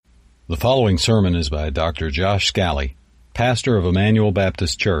The following sermon is by Dr. Josh Scally, pastor of Emmanuel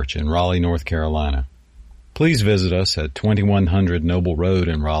Baptist Church in Raleigh, North Carolina. Please visit us at 2100 Noble Road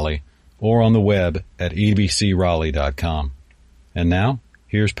in Raleigh or on the web at ebcraleigh.com. And now,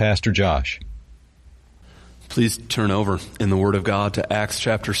 here's Pastor Josh. Please turn over in the Word of God to Acts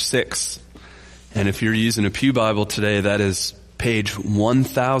chapter 6. And if you're using a Pew Bible today, that is page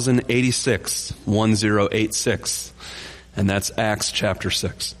 1086, 1086. And that's Acts chapter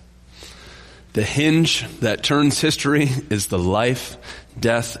 6. The hinge that turns history is the life,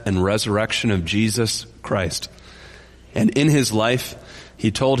 death, and resurrection of Jesus Christ. And in his life,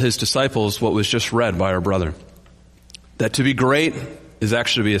 he told his disciples what was just read by our brother. That to be great is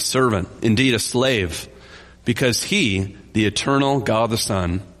actually to be a servant, indeed a slave, because he, the eternal God the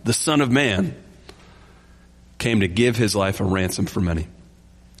Son of Man, came to give his life a ransom for many.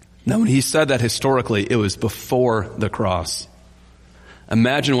 Now when he said that historically, it was before the cross.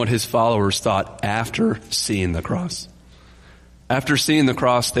 Imagine what his followers thought after seeing the cross. After seeing the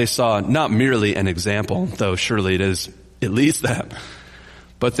cross, they saw not merely an example, though surely it is at least that,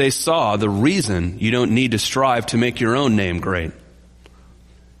 but they saw the reason you don't need to strive to make your own name great.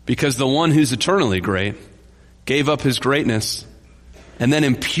 Because the one who's eternally great gave up his greatness and then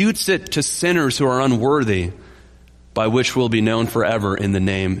imputes it to sinners who are unworthy, by which will be known forever in the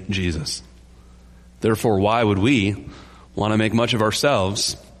name Jesus. Therefore, why would we want to make much of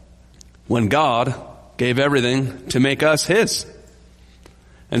ourselves when God gave everything to make us his?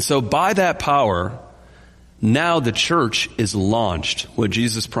 And so by that power, now the church is launched, what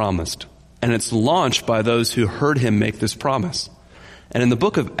Jesus promised. And it's launched by those who heard him make this promise. And in the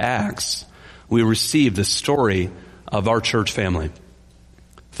book of Acts, we receive the story of our church family.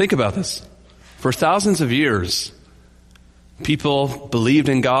 Think about this. For thousands of years, people believed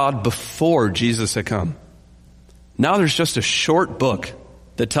in God before Jesus had come. Now there's just a short book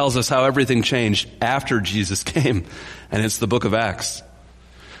that tells us how everything changed after Jesus came, and it's the book of Acts.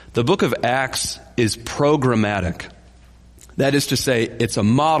 The book of Acts is programmatic. That is to say, it's a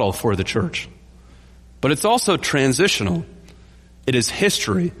model for the church. But it's also transitional. It is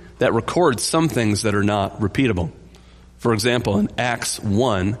history that records some things that are not repeatable. For example, in Acts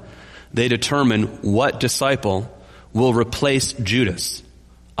 1, they determine what disciple will replace Judas.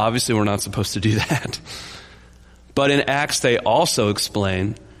 Obviously, we're not supposed to do that. But in Acts, they also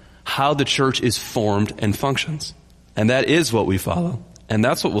explain how the church is formed and functions. And that is what we follow. And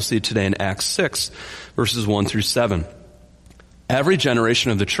that's what we'll see today in Acts 6, verses 1 through 7. Every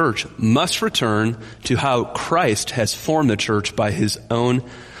generation of the church must return to how Christ has formed the church by his own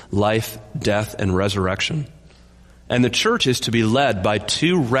life, death, and resurrection. And the church is to be led by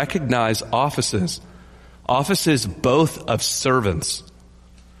two recognized offices both of servants.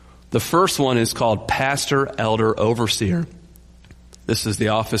 The first one is called pastor, elder, overseer. This is the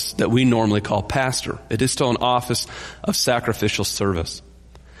office that we normally call pastor. It is still an office of sacrificial service.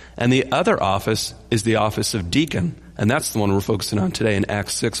 And the other office is the office of deacon. And that's the one we're focusing on today in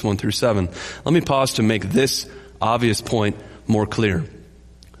Acts 6, 1 through 7. Let me pause to make this obvious point more clear.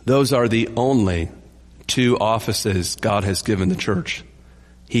 Those are the only two offices God has given the church.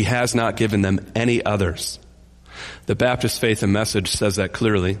 He has not given them any others. The Baptist Faith and Message says that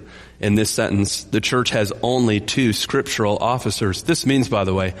clearly in this sentence. The church has only two scriptural officers. This means, by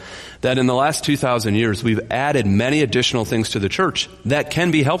the way, that in the last 2,000 years, we've added many additional things to the church that can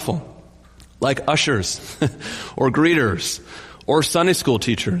be helpful, like ushers or greeters or Sunday school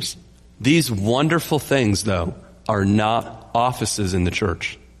teachers. These wonderful things, though, are not offices in the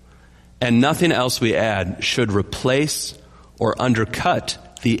church. And nothing else we add should replace or undercut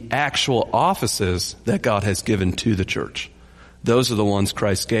the actual offices that God has given to the church. Those are the ones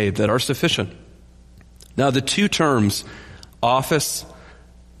Christ gave that are sufficient. Now the two offices,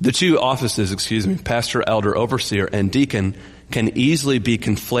 pastor, elder, overseer, and deacon, can easily be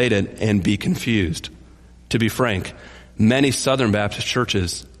conflated and be confused. To be frank, many Southern Baptist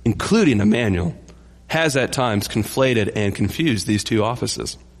churches, including Emmanuel, has at times conflated and confused these two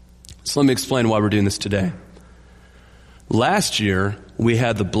offices. So let me explain why we're doing this today. Last year, we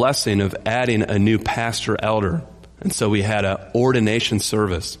had the blessing of adding a new pastor elder, and so we had an ordination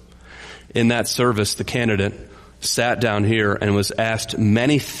service. In that service, the candidate sat down here and was asked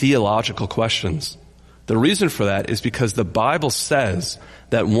many theological questions. The reason for that is because the Bible says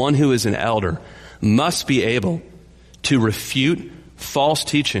that one who is an elder must be able to refute false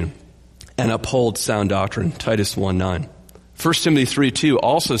teaching and uphold sound doctrine, Titus 1:9. 1 Timothy 3:2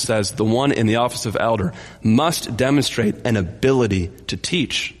 also says the one in the office of elder must demonstrate an ability to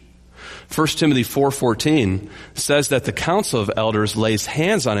teach. 1 Timothy 4:14 says that the council of elders lays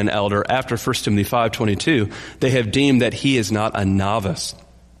hands on an elder after 1 Timothy 5:22. They have deemed that he is not a novice.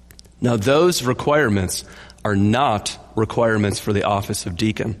 Now those requirements are not requirements for the office of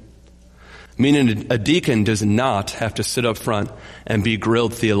deacon. Meaning a deacon does not have to sit up front and be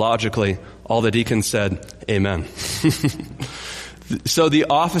grilled theologically. All the deacons said, amen. So the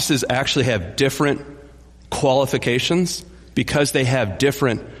offices actually have different qualifications because they have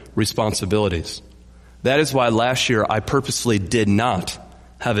different responsibilities. That is why last year I purposely did not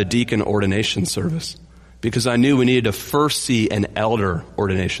have a deacon ordination service, because I knew we needed to first see an elder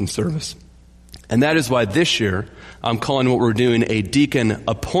ordination service. And that is why this year I'm calling what we're doing a deacon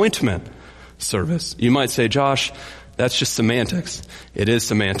appointment service. You might say, Josh, that's just semantics. It is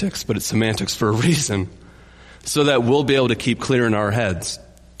semantics, but it's semantics for a reason, so that we'll be able to keep clear in our heads.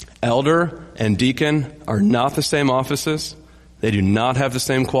 Elder and deacon are not the same offices. They do not have the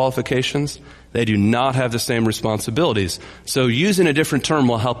same qualifications. They do not have the same responsibilities. So using a different term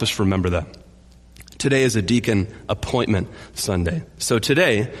will help us remember that. Today is a deacon appointment Sunday. So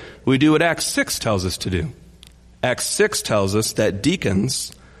today we do what Acts 6 tells us to do. Acts 6 tells us that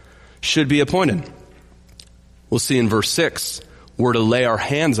deacons should be appointed. We'll see in verse 6, we're to lay our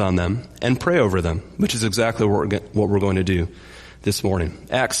hands on them and pray over them, which is exactly what we're going to do this morning.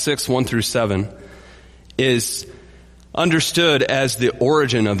 Acts 6, 1 through 7 is understood as the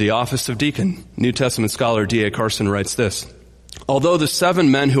origin of the office of deacon. New Testament scholar D.A. Carson writes this: although the 7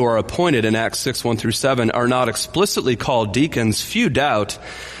 men who are appointed in Acts 6, 1 through 7 are not explicitly called deacons, few doubt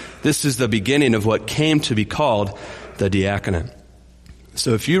this is the beginning of what came to be called the diaconate.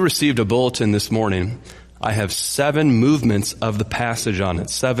 So if you received a bulletin this morning, I have 7 movements of the passage on it,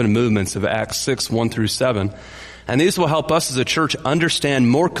 7 movements of Acts 6, 1 through 7. And these will help us as a church understand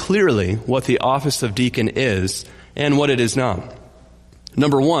more clearly what the office of deacon is and what it is not.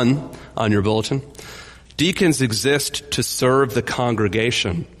 Number 1 on your bulletin, deacons exist to serve the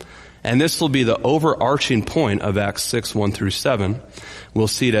congregation. And this will be the overarching point of Acts 6, 1 through 7. We'll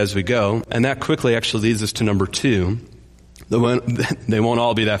see it as we go. And that quickly actually leads us to number 2. They won't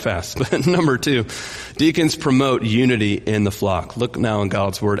all be that fast. But number 2, deacons promote unity in the flock. Look now in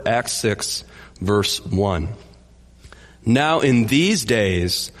God's Word, Acts 6, verse 1. Now in these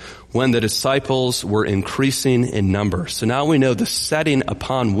days, when the disciples were increasing in number. So now we know the setting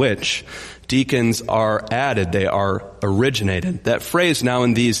upon which deacons are added. They are originated. That phrase, now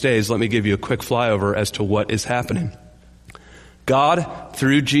in these days, let me give you a quick flyover as to what is happening. God,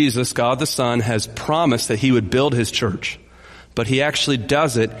 through Jesus, God the Son, has promised that he would build his church. But he actually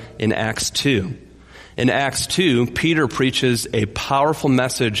does it in Acts 2. In Acts 2, Peter preaches a powerful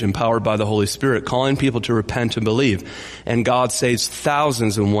message empowered by the Holy Spirit, calling people to repent and believe. And God saves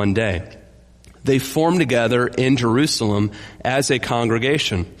thousands in one day. They form together in Jerusalem as a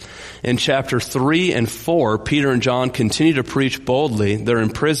congregation. In chapter 3 and 4, Peter and John continue to preach boldly. They're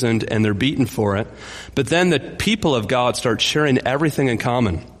imprisoned and they're beaten for it. But then the people of God start sharing everything in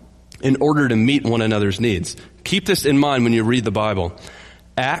common in order to meet one another's needs. Keep this in mind when you read the Bible.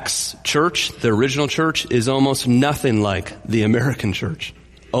 Acts church, the original church, is almost nothing like the American church.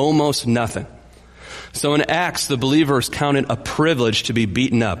 Almost nothing. So in Acts, the believers counted a privilege to be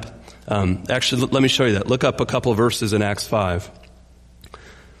beaten up. Actually, let me show you that. Look up a couple of verses in Acts 5.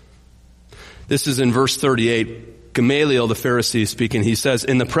 This is in verse 38. Gamaliel, the Pharisee, speaking, he says,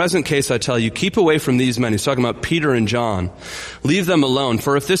 in the present case, I tell you, keep away from these men. He's talking about Peter and John. Leave them alone.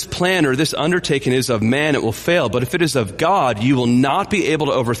 For if this plan or this undertaking is of man, it will fail. But if it is of God, you will not be able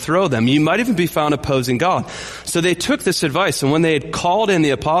to overthrow them. You might even be found opposing God. So they took this advice, and when they had called in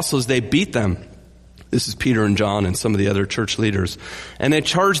the apostles, they beat them. This is Peter and John and some of the other church leaders. And they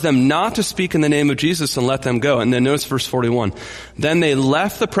charged them not to speak in the name of Jesus and let them go. And then notice verse 41. Then they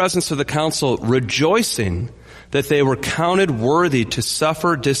left the presence of the council rejoicing that they were counted worthy to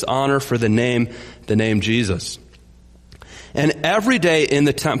suffer dishonor for the name Jesus. And every day in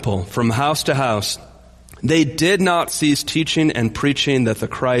the temple, from house to house, they did not cease teaching and preaching that the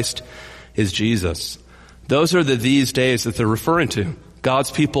Christ is Jesus. Those are these days that they're referring to.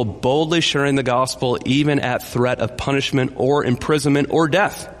 God's people boldly sharing the gospel even at threat of punishment or imprisonment or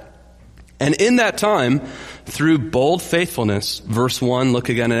death. And in that time, through bold faithfulness, verse 1, look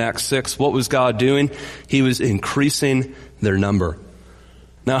again in Acts 6, what was God doing? He was increasing their number.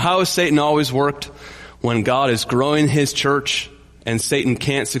 Now, how has Satan always worked? When God is growing his church and Satan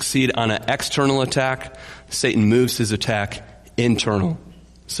can't succeed on an external attack, Satan moves his attack internal.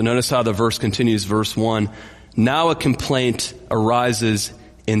 So notice how the verse continues, verse 1. Now a complaint arises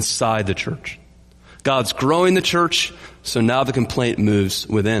inside the church. God's growing the church, so now the complaint moves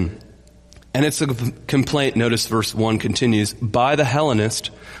within. And it's a complaint, notice verse 1 continues, by the Hellenists,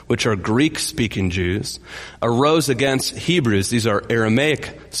 which are Greek-speaking Jews, arose against Hebrews, these are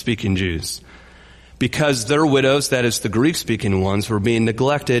Aramaic-speaking Jews. because their widows, that is the Greek-speaking ones, were being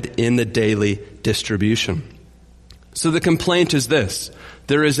neglected in the daily distribution. So the complaint is this: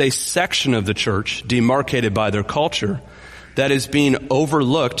 there is a section of the church, demarcated by their culture, that is being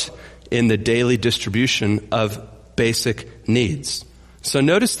overlooked in the daily distribution of basic needs. So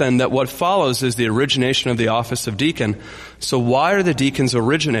notice then that what follows is the origination of the office of deacon. So why are the deacons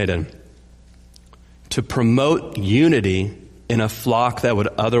originated? To promote unity in a flock that would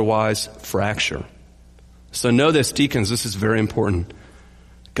otherwise fracture. So know this, deacons, this is very important.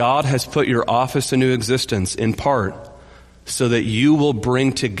 God has put your office into existence in part so that you will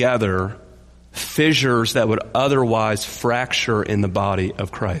bring together fissures that would otherwise fracture in the body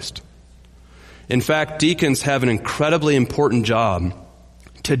of Christ. In fact, deacons have an incredibly important job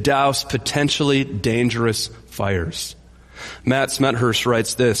to douse potentially dangerous fires. Matt Smethurst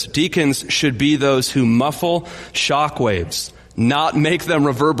writes this: deacons should be those who muffle shockwaves, not make them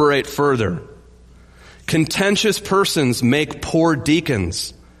reverberate further. Contentious persons make poor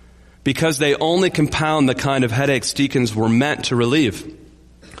deacons because they only compound the kind of headaches deacons were meant to relieve.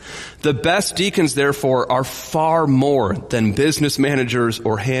 The best deacons, therefore, are far more than business managers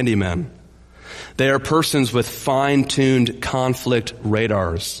or handymen. They are persons with fine-tuned conflict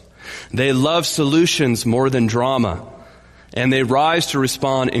radars. They love solutions more than drama, and they rise to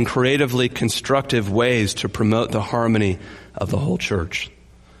respond in creatively constructive ways to promote the harmony of the whole church.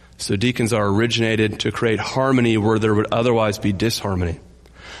 So deacons are originated to create harmony where there would otherwise be disharmony.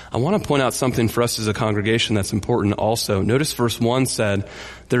 I want to point out something for us as a congregation that's important also. Notice verse 1 said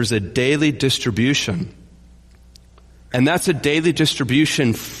there's a daily distribution. And that's a daily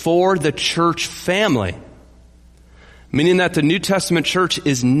distribution for the church family. Meaning that the New Testament church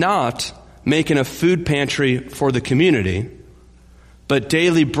is not making a food pantry for the community, but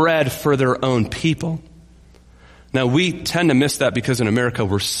daily bread for their own people. Now, we tend to miss that because in America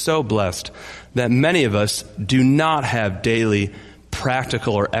we're so blessed that many of us do not have daily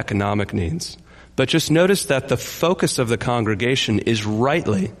practical or economic needs. But just notice that the focus of the congregation is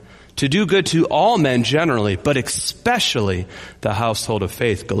rightly to do good to all men generally, but especially the household of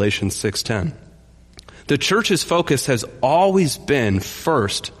faith, Galatians 6:10. The church's focus has always been,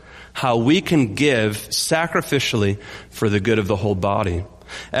 first, how we can give sacrificially for the good of the whole body.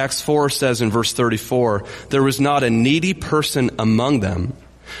 Acts 4 says in verse 34, there was not a needy person among them,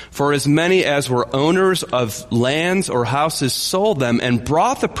 for as many as were owners of lands or houses sold them and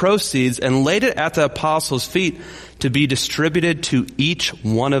brought the proceeds and laid it at the apostles' feet to be distributed to each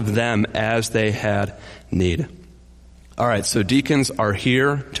one of them as they had need. All right, so deacons are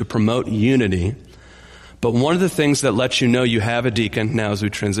here to promote unity. But one of the things that lets you know you have a deacon, now as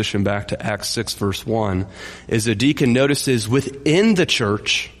we transition back to Acts 6 verse 1, is a deacon notices within the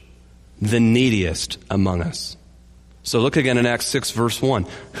church the neediest among us. So look again in Acts 6 verse 1.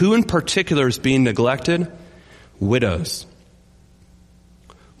 Who in particular is being neglected? Widows.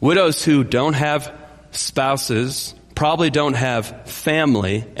 Widows who don't have spouses, probably don't have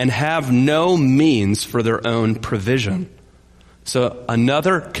family, and have no means for their own provision. So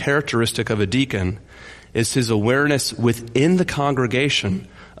another characteristic of a deacon is his awareness within the congregation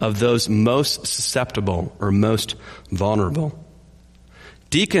of those most susceptible or most vulnerable.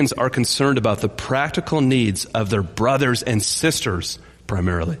 Deacons are concerned about the practical needs of their brothers and sisters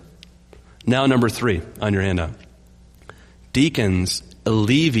primarily. Now, number 3 on your handout. Deacons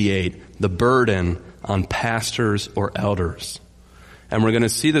alleviate the burden on pastors or elders. And we're going to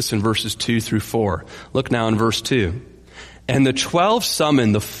see this in verses 2 through 4. Look now in verse 2. And the 12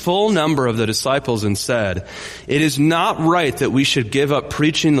 summoned the full number of the disciples and said, it is not right that we should give up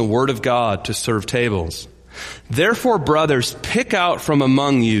preaching the word of God to serve tables. Therefore, brothers, pick out from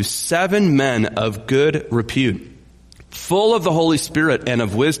among you 7 men of good repute, full of the Holy Spirit and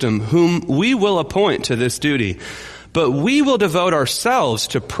of wisdom, whom we will appoint to this duty. But we will devote ourselves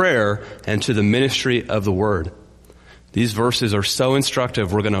to prayer and to the ministry of the word. These verses are so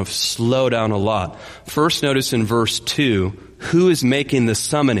instructive, we're going to slow down a lot. First, notice in verse 2, who is making the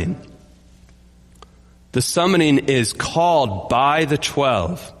summoning? The summoning is called by the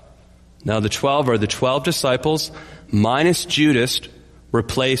 12. Now, the 12 are the 12 disciples, minus Judas,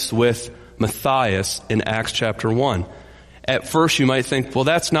 replaced with Matthias in Acts chapter 1. At first, you might think, well,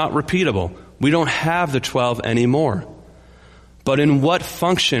 that's not repeatable. We don't have the 12 anymore. But in what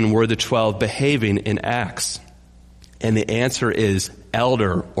function were the 12 behaving in Acts? And the answer is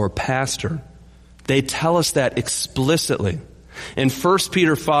elder or pastor. They tell us that explicitly. In 1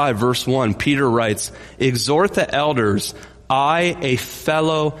 Peter 5 verse 1, Peter writes, exhort the elders, I, a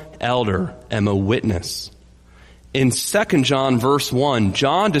fellow elder, am a witness. In 2 John verse 1,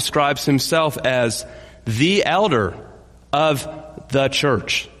 John describes himself as the elder of the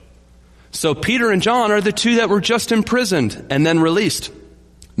church. So Peter and John are the two that were just imprisoned and then released.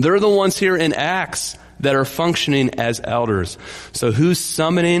 They're the ones here in Acts that are functioning as elders. So who's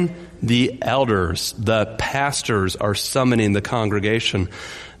summoning the elders? The pastors are summoning the congregation.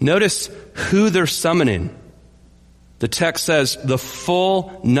 Notice who they're summoning. The text says the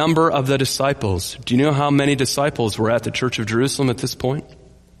full number of the disciples. Do you know how many disciples were at the Church of Jerusalem at this point?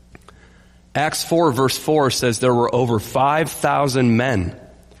 Acts 4 verse 4 says there were over 5,000 men.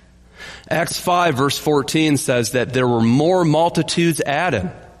 Acts 5 verse 14 says that there were more multitudes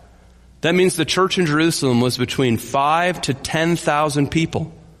added. That means the church in Jerusalem was between 5,000 to 10,000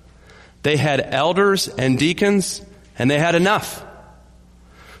 people. They had elders and deacons, and they had enough.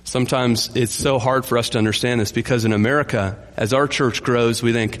 Sometimes it's so hard for us to understand this because in America, as our church grows,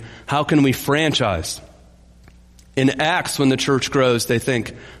 we think, how can we franchise? In Acts, when the church grows, they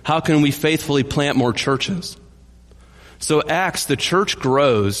think, how can we faithfully plant more churches? So Acts, the church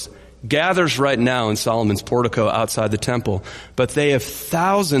grows, gathers right now in Solomon's portico outside the temple, but they have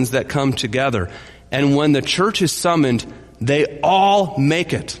thousands that come together. And when the church is summoned, they all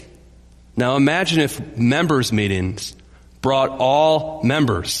make it. Now imagine if members meetings brought all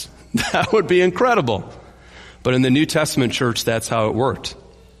members. That would be incredible. But in the New Testament church, that's how it worked.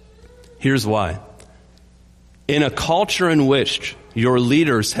 Here's why. In a culture in which your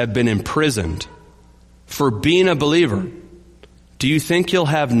leaders have been imprisoned for being a believer, do you think you'll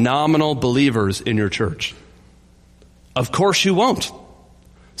have nominal believers in your church? Of course you won't.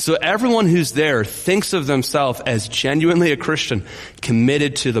 So everyone who's there thinks of themselves as genuinely a Christian,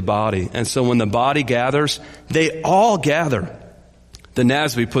 committed to the body. And so when the body gathers, they all gather. The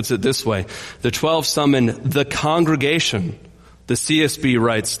NASB puts it this way. The 12 summon the congregation. The CSB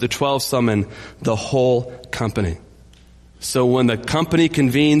writes, the 12 summon the whole company. So when the company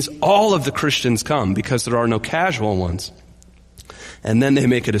convenes, all of the Christians come because there are no casual ones. And then they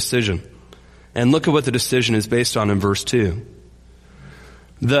make a decision. And look at what the decision is based on in verse 2.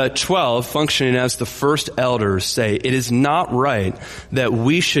 The 12, functioning as the first elders, say, it is not right that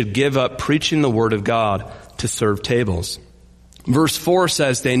we should give up preaching the word of God to serve tables. Verse 4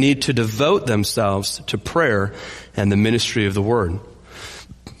 says they need to devote themselves to prayer and the ministry of the word.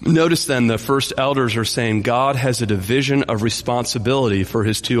 Notice then the first elders are saying God has a division of responsibility for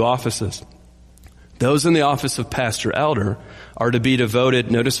his two offices. Those in the office of pastor elder are to be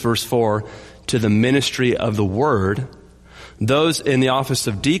devoted, notice verse 4, to the ministry of the word. Those in the office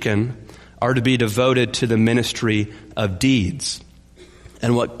of deacon are to be devoted to the ministry of deeds.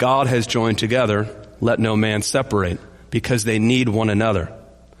 And what God has joined together, let no man separate, because they need one another.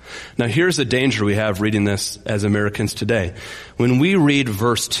 Now here's the danger we have reading this as Americans today. When we read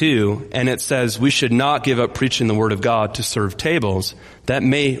verse 2 and it says we should not give up preaching the word of God to serve tables, that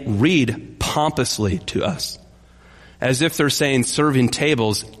may read pompously to us, as if they're saying serving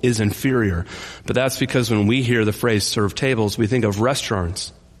tables is inferior. But that's because when we hear the phrase serve tables, we think of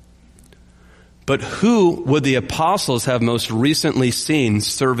restaurants. But who would the apostles have most recently seen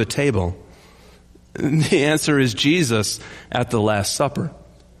serve a table? The answer is Jesus at the Last Supper.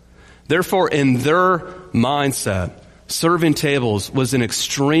 Therefore, in their mindset, serving tables was an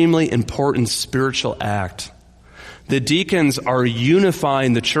extremely important spiritual act. The deacons are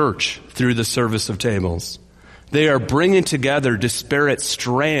unifying the church through the service of tables. They are bringing together disparate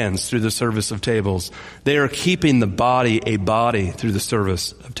strands through the service of tables. They are keeping the body a body through the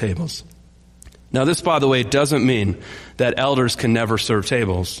service of tables. Now this, by the way, doesn't mean that elders can never serve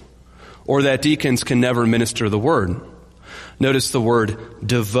tables or that deacons can never minister the word. Notice the word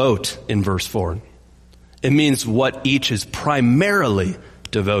devote in verse 4. It means what each is primarily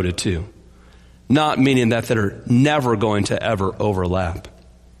devoted to, not meaning that they're never going to ever overlap.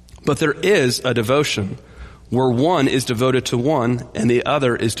 But there is a devotion where one is devoted to one and the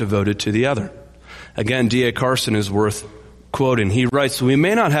other is devoted to the other. Again, D.A. Carson is worth quoting. He writes, we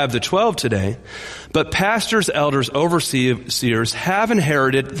may not have the 12 today, but pastors, elders, overseers have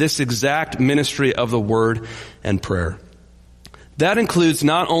inherited this exact ministry of the word and prayer. That includes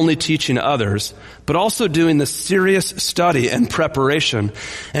not only teaching others, but also doing the serious study and preparation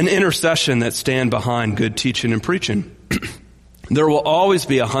and intercession that stand behind good teaching and preaching. There will always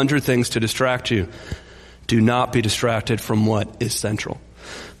be 100 things to distract you. Do not be distracted from what is central.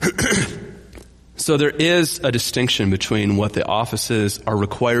 So there is a distinction between what the offices are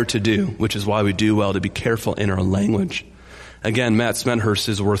required to do, which is why we do well to be careful in our language. Again, Matt Smenhurst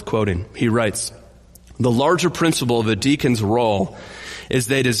is worth quoting. He writes, the larger principle of a deacon's role is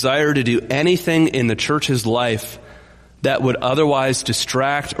they desire to do anything in the church's life that would otherwise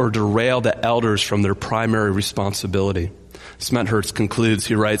distract or derail the elders from their primary responsibility. Smenhurst concludes,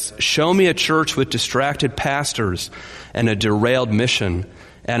 he writes, show me a church with distracted pastors and a derailed mission,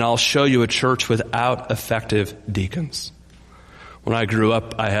 and I'll show you a church without effective deacons. When I grew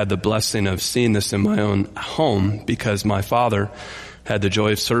up, I had the blessing of seeing this in my own home because my father had the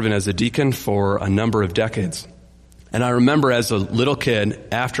joy of serving as a deacon for a number of decades. And I remember as a little kid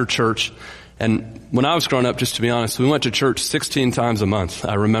after church, and when I was growing up, just to be honest, we went to church 16 times a month.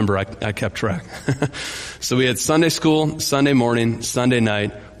 I remember I kept track. So we had Sunday school, Sunday morning, Sunday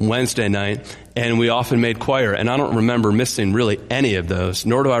night, Wednesday night, and we often made choir. And I don't remember missing really any of those,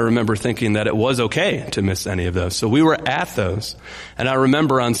 nor do I remember thinking that it was okay to miss any of those. So we were at those. And I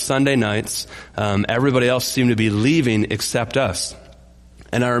remember on Sunday nights, everybody else seemed to be leaving except us.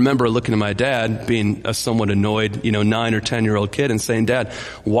 And I remember looking at my dad, being a somewhat annoyed, 9 or 10-year-old kid, and saying, "Dad,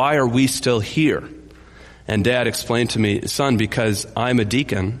 why are we still here?" And Dad explained to me, "Son, because I'm a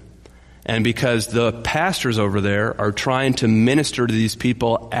deacon, and because the pastors over there are trying to minister to these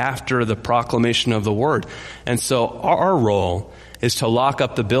people after the proclamation of the word. And so our role is to lock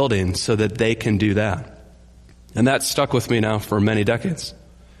up the building so that they can do that." And that stuck with me now for many decades.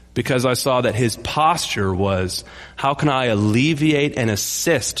 Because I saw that his posture was, how can I alleviate and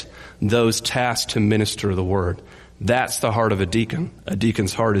assist those tasked to minister the word? That's the heart of a deacon. A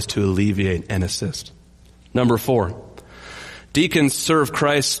deacon's heart is to alleviate and assist. Number 4, deacons serve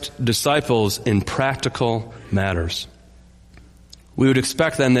Christ's disciples in practical matters. We would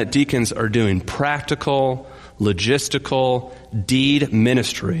expect then that deacons are doing practical, logistical, deed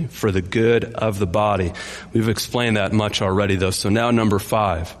ministry for the good of the body. We've explained that much already though. So now number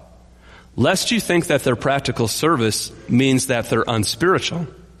 5. Lest you think that their practical service means that they're unspiritual.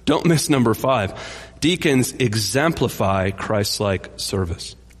 Don't miss number 5. Deacons exemplify Christ-like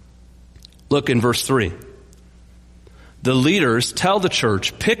service. Look in verse 3. The leaders tell the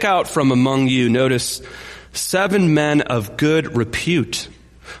church, pick out from among you, notice, 7 men of good repute,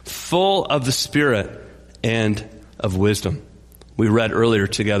 full of the Spirit and of wisdom. We read earlier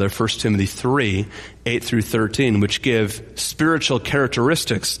together 1 Timothy 3, 8 through 13, which give spiritual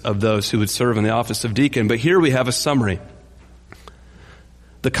characteristics of those who would serve in the office of deacon. But here we have a summary.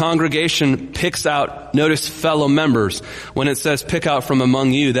 The congregation picks out, notice fellow members. When it says pick out from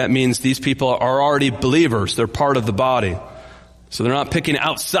among you, that means these people are already believers. They're part of the body. So they're not picking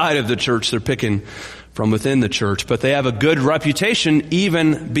outside of the church. They're picking from within the church. But they have a good reputation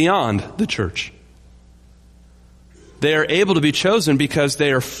even beyond the church. They are able to be chosen because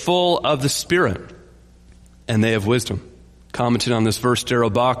they are full of the Spirit and they have wisdom. Commenting on this verse,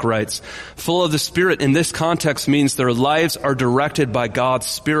 Darrell Bach writes, full of the Spirit in this context means their lives are directed by God's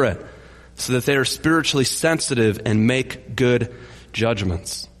Spirit so that they are spiritually sensitive and make good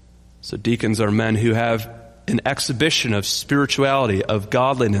judgments. So deacons are men who have an exhibition of spirituality, of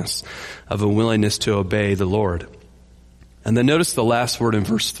godliness, of a willingness to obey the Lord. And then notice the last word in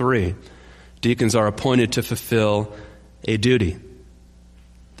verse 3. Deacons are appointed to fulfill a duty.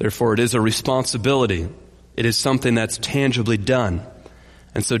 Therefore, it is a responsibility. It is something that's tangibly done.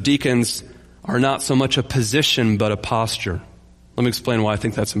 And so deacons are not so much a position, but a posture. Let me explain why I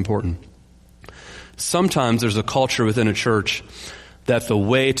think that's important. Sometimes there's a culture within a church that the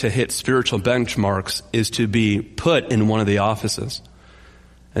way to hit spiritual benchmarks is to be put in one of the offices.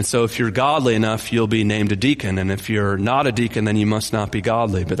 And so if you're godly enough, you'll be named a deacon. And if you're not a deacon, then you must not be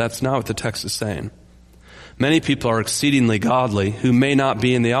godly. But that's not what the text is saying. Many people are exceedingly godly who may not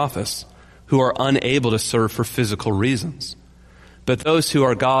be in the office, who are unable to serve for physical reasons. But those who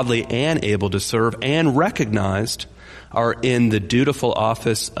are godly and able to serve and recognized are in the dutiful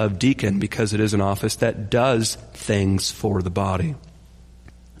office of deacon because it is an office that does things for the body.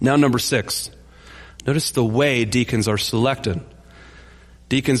 Now number 6. Notice the way deacons are selected.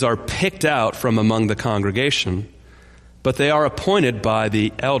 Deacons are picked out from among the congregation, but they are appointed by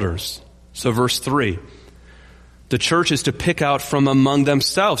the elders. So verse 3. The church is to pick out from among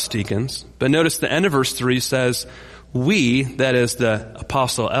themselves deacons. But notice the end of verse 3 says, we, that is the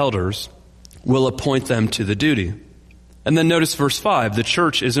apostle elders, will appoint them to the duty. And then notice verse 5, the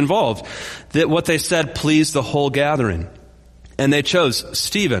church is involved. That what they said pleased the whole gathering. And they chose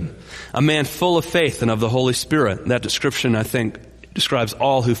Stephen, a man full of faith and of the Holy Spirit. That description, I think, describes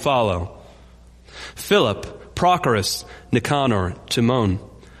all who follow. Philip, Prochorus, Nicanor, Timon,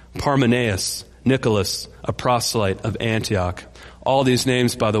 Parmenas, Nicholas, a proselyte of Antioch. All these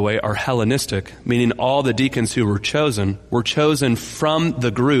names, by the way, are Hellenistic, meaning all the deacons who were chosen from the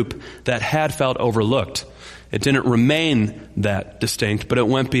group that had felt overlooked. It didn't remain that distinct, but it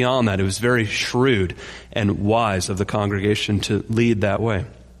went beyond that. It was very shrewd and wise of the congregation to lead that way.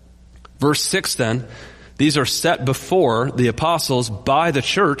 Verse 6 then, these are set before the apostles by the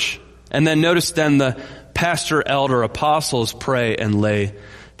church. And then notice then the pastor, elder, apostles pray and lay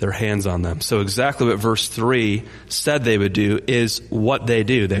their hands on them. So exactly what verse 3 said they would do is what they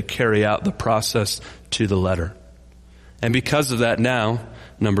do. They carry out the process to the letter. And because of that now,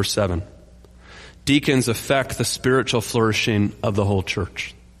 number 7, deacons affect the spiritual flourishing of the whole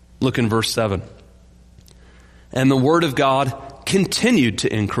church. Look in verse 7. And the word of God continued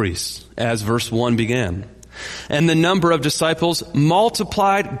to increase, as verse 1 began. And the number of disciples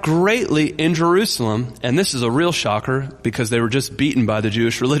multiplied greatly in Jerusalem. And this is a real shocker because they were just beaten by the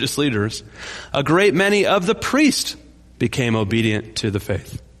Jewish religious leaders. A great many of the priests became obedient to the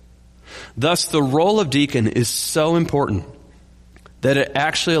faith. Thus, the role of deacon is so important that it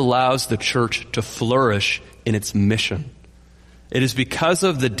actually allows the church to flourish in its mission. It is because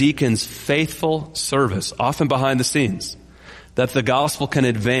of the deacon's faithful service, often behind the scenes, that the gospel can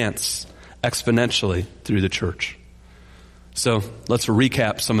advance exponentially through the church. So let's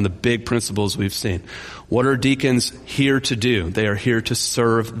recap some of the big principles we've seen. What are deacons here to do? They are here to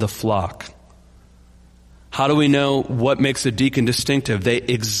serve the flock. How do we know what makes a deacon distinctive? They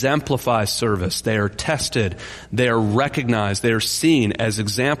exemplify service. They are tested. They are recognized. They are seen as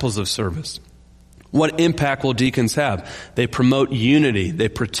examples of service. What impact will deacons have? They promote unity. They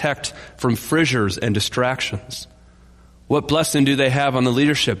protect from fissures and distractions. What blessing do they have on the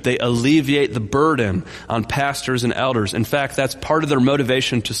leadership? They alleviate the burden on pastors and elders. In fact, that's part of their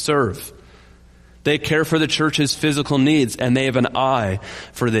motivation to serve. They care for the church's physical needs, and they have an eye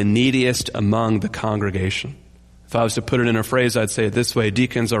for the neediest among the congregation. If I was to put it in a phrase, I'd say it this way: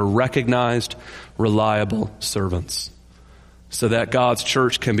 deacons are recognized, reliable servants, so that God's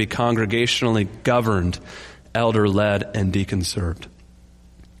church can be congregationally governed, elder-led, and deacon-served.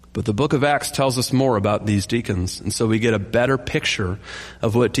 But the book of Acts tells us more about these deacons, and so we get a better picture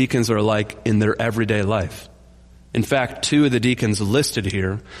of what deacons are like in their everyday life. In fact, 2 of the deacons listed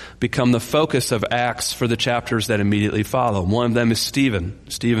here become the focus of Acts for the chapters that immediately follow. One of them is Stephen.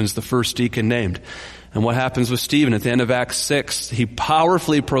 Stephen's the first deacon named. And what happens with Stephen? At the end of Acts 6, he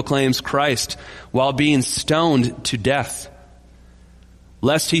powerfully proclaims Christ while being stoned to death.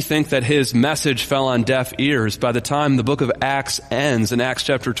 Lest he think that his message fell on deaf ears, by the time the book of Acts ends in Acts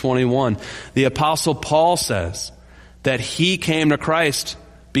chapter 21, the apostle Paul says that he came to Christ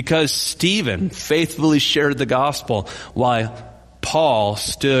because Stephen faithfully shared the gospel while Paul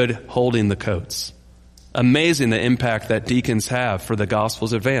stood holding the coats. Amazing the impact that deacons have for the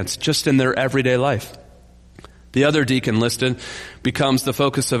gospel's advance, just in their everyday life. The other deacon listed becomes the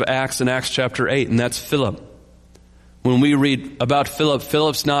focus of Acts in Acts chapter 8, and that's Philip. When we read about Philip,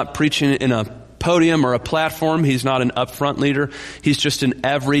 Philip's not preaching in a podium or a platform. He's not an upfront leader. He's just an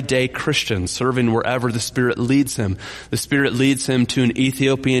everyday Christian serving wherever the Spirit leads him. The Spirit leads him to an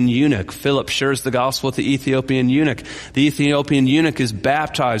Ethiopian eunuch. Philip shares the gospel with the Ethiopian eunuch. The Ethiopian eunuch is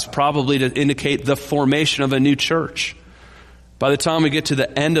baptized, probably to indicate the formation of a new church. By the time we get to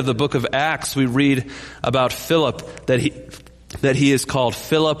the end of the book of Acts, we read about Philip that he is called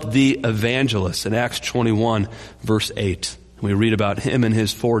Philip the Evangelist in Acts 21, verse 8. We read about him and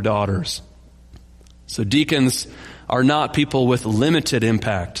his 4 daughters. So deacons are not people with limited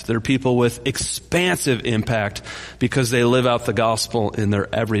impact. They're people with expansive impact because they live out the gospel in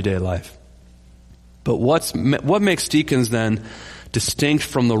their everyday life. But what makes deacons then distinct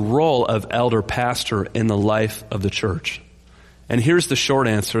from the role of elder pastor in the life of the church? And here's the short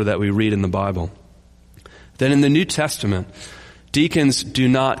answer that we read in the Bible. That in the New Testament, deacons do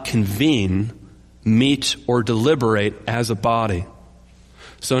not convene, meet, or deliberate as a body.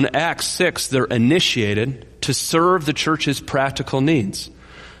 So in Acts 6, they're initiated to serve the church's practical needs.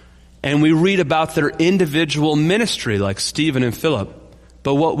 And we read about their individual ministry like Stephen and Philip.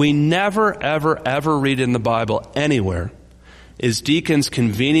 But what we never, ever read in the Bible anywhere is deacons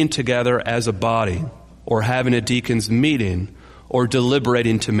convening together as a body or having a deacon's meeting or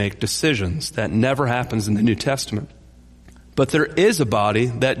deliberating to make decisions. That never happens in the New Testament. But there is a body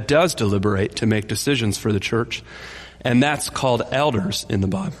that does deliberate to make decisions for the church, and that's called elders in the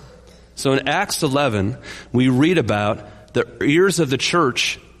Bible. So in Acts 11, we read about the ears of the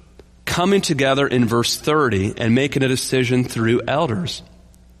church coming together in verse 30 and making a decision through elders.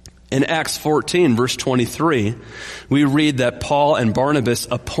 In Acts 14, verse 23, we read that Paul and Barnabas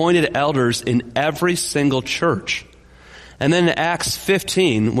appointed elders in every single church. And then in Acts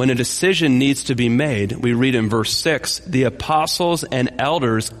 15, when a decision needs to be made, we read in verse 6, the apostles and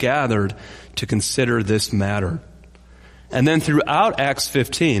elders gathered to consider this matter. And then throughout Acts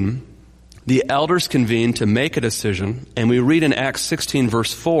 15, the elders convened to make a decision, and we read in Acts 16,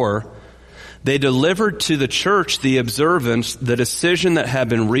 verse 4, they delivered to the church the observance, the decision that had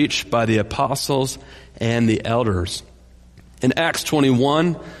been reached by the apostles and the elders. In Acts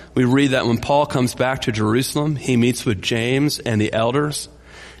 21, we read that when Paul comes back to Jerusalem, he meets with James and the elders.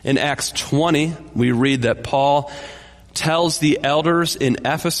 In Acts 20, we read that Paul tells the elders in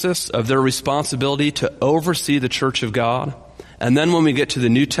Ephesus of their responsibility to oversee the church of God. And then when we get to the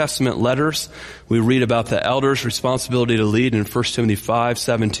New Testament letters, we read about the elders' responsibility to lead in 1 Timothy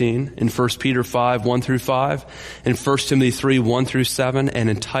 5:17, in 1 Peter 5:1-5, in 1 Timothy 3:1-7, and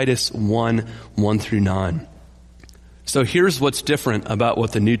in Titus 1:1-9. So here's what's different about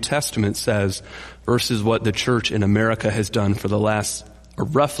what the New Testament says versus what the church in America has done for the last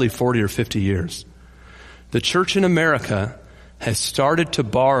roughly 40 or 50 years. The church in America has started to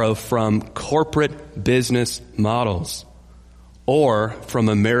borrow from corporate business models or from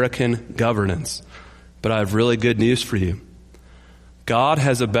American governance. But I have really good news for you. God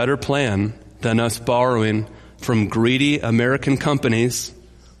has a better plan than us borrowing from greedy American companies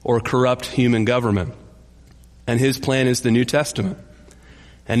or corrupt human government. And his plan is the New Testament.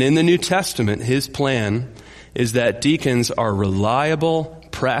 And in the New Testament, his plan is that deacons are reliable,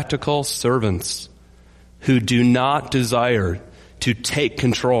 practical servants who do not desire to take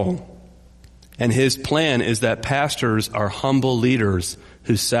control. And his plan is that pastors are humble leaders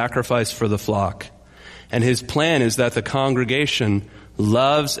who sacrifice for the flock. And his plan is that the congregation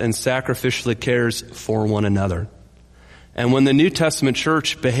loves and sacrificially cares for one another. And when the New Testament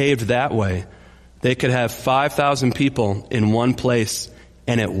church behaved that way, they could have 5,000 people in one place,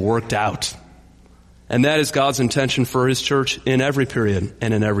 and it worked out. And that is God's intention for his church in every period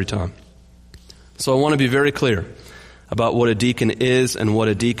and in every time. So I want to be very clear about what a deacon is and what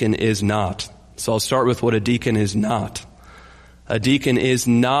a deacon is not. So I'll start with what a deacon is not. A deacon is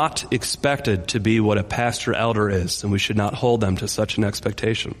not expected to be what a pastor elder is, and we should not hold them to such an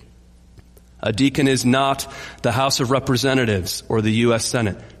expectation. A deacon is not the House of Representatives or the U.S.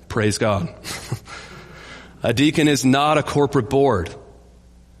 Senate. Praise God. A deacon is not a corporate board.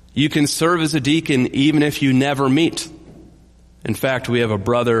 You can serve as a deacon even if you never meet. In fact, we have a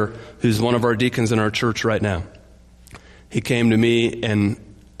brother who's one of our deacons in our church right now. He came to me in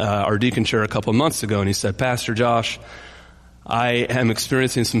our deacon chair a couple of months ago, and he said, Pastor Josh, I am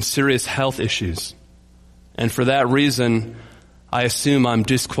experiencing some serious health issues. And for that reason, I assume I'm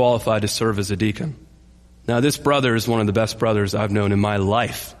disqualified to serve as a deacon. Now, this brother is one of the best brothers I've known in my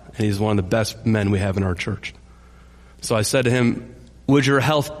life, and he's one of the best men we have in our church. So I said to him, would your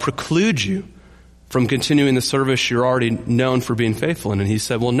health preclude you from continuing the service you're already known for being faithful in? And he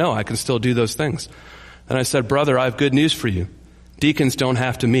said, well, no, I can still do those things. And I said, brother, I have good news for you. Deacons don't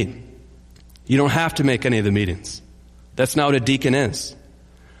have to meet. You don't have to make any of the meetings. That's not what a deacon is.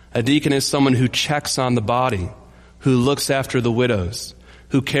 A deacon is someone who checks on the body, who looks after the widows,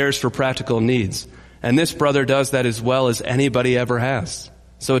 who cares for practical needs. And this brother does that as well as anybody ever has.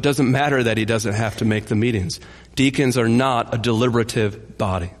 So it doesn't matter that he doesn't have to make the meetings. Deacons are not a deliberative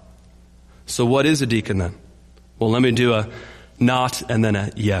body. So what is a deacon then? Well, let me do a not and then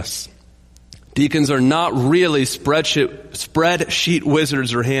a yes. Deacons are not really spreadsheet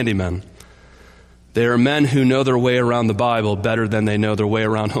wizards or handymen. They are men who know their way around the Bible better than they know their way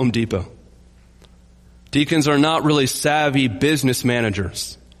around Home Depot. Deacons are not really savvy business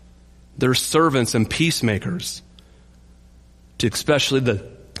managers. They're servants and peacemakers to especially the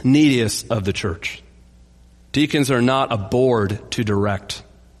neediest of the church. Deacons are not a board to direct.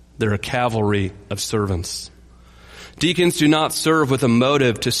 They're a cavalry of servants. Deacons do not serve with a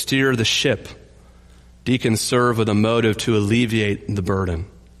motive to steer the ship. Deacons serve with a motive to alleviate the burden.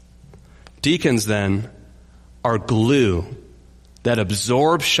 Deacons, then, are glue that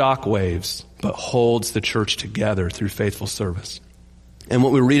absorbs shock waves but holds the church together through faithful service. And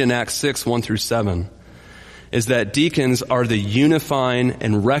what we read in Acts 6, 1-7, is that deacons are the unifying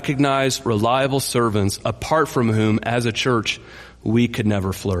and recognized reliable servants apart from whom, as a church, we could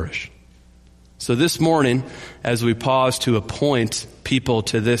never flourish. So this morning, as we pause to appoint people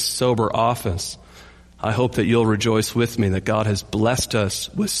to this sober office, I hope that you'll rejoice with me that God has blessed us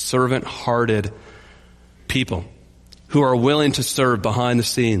with servant-hearted people who are willing to serve behind the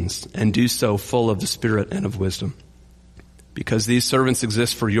scenes and do so full of the Spirit and of wisdom. Because these servants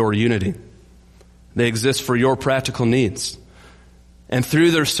exist for your unity. They exist for your practical needs. And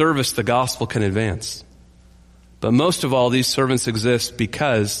through their service, the gospel can advance. But most of all, these servants exist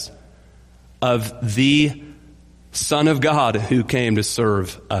because of the Son of God who came to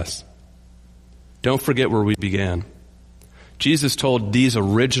serve us. Don't forget where we began. Jesus told these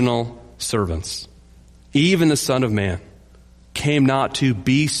original servants, even the Son of Man came not to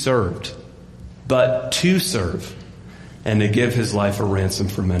be served, but to serve and to give his life a ransom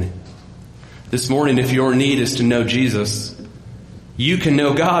for many. This morning, if your need is to know Jesus, you can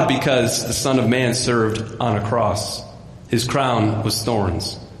know God because the Son of Man served on a cross. His crown was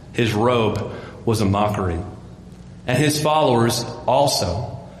thorns. His robe was a mockery. And his followers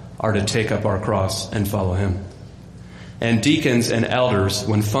also are to take up our cross and follow him. And deacons and elders,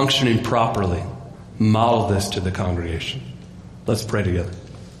 when functioning properly, model this to the congregation. Let's pray together.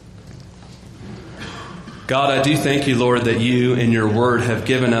 God, I do thank you, Lord, that you in your word have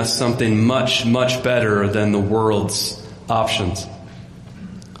given us something much, much better than the world's options.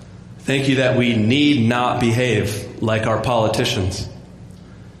 Thank you that we need not behave like our politicians.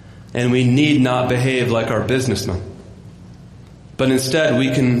 And we need not behave like our businessmen. But instead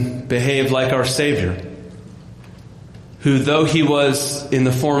we can behave like our Savior, who, though he was in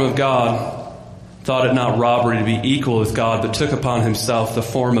the form of God, thought it not robbery to be equal with God, but took upon himself the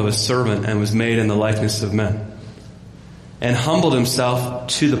form of a servant and was made in the likeness of men, and humbled himself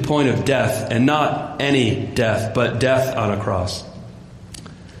to the point of death, and not any death, but death on a cross.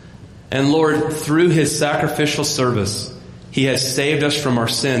 And Lord, through his sacrificial service, he has saved us from our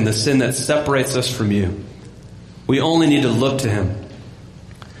sin, the sin that separates us from you. We only need to look to him.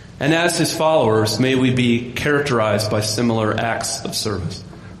 And as his followers, may we be characterized by similar acts of service.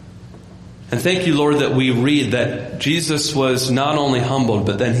 And thank you, Lord, that we read that Jesus was not only humbled,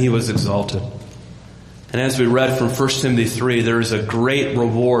 but then he was exalted. And as we read from 1 Timothy 3, there is a great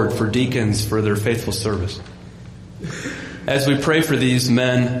reward for deacons for their faithful service. As we pray for these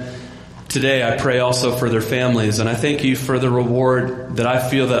men today, I pray also for their families. And I thank you for the reward that I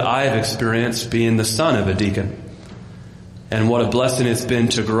feel that I have experienced being the son of a deacon. And what a blessing it's been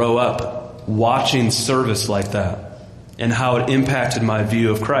to grow up watching service like that, and how it impacted my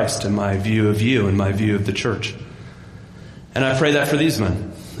view of Christ and my view of you and my view of the church. And I pray that for these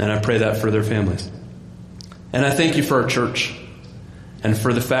men, and I pray that for their families. And I thank you for our church, and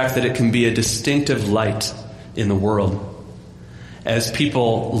for the fact that it can be a distinctive light in the world as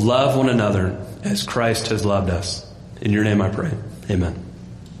people love one another as Christ has loved us. In your name I pray. Amen.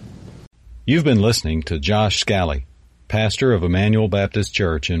 You've been listening to Josh Scally, pastor of Emmanuel Baptist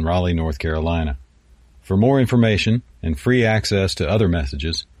Church in Raleigh, North Carolina. For more information and free access to other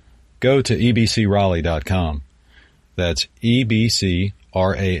messages, go to ebcraleigh.com. That's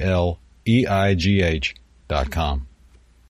ebcraleigh.com.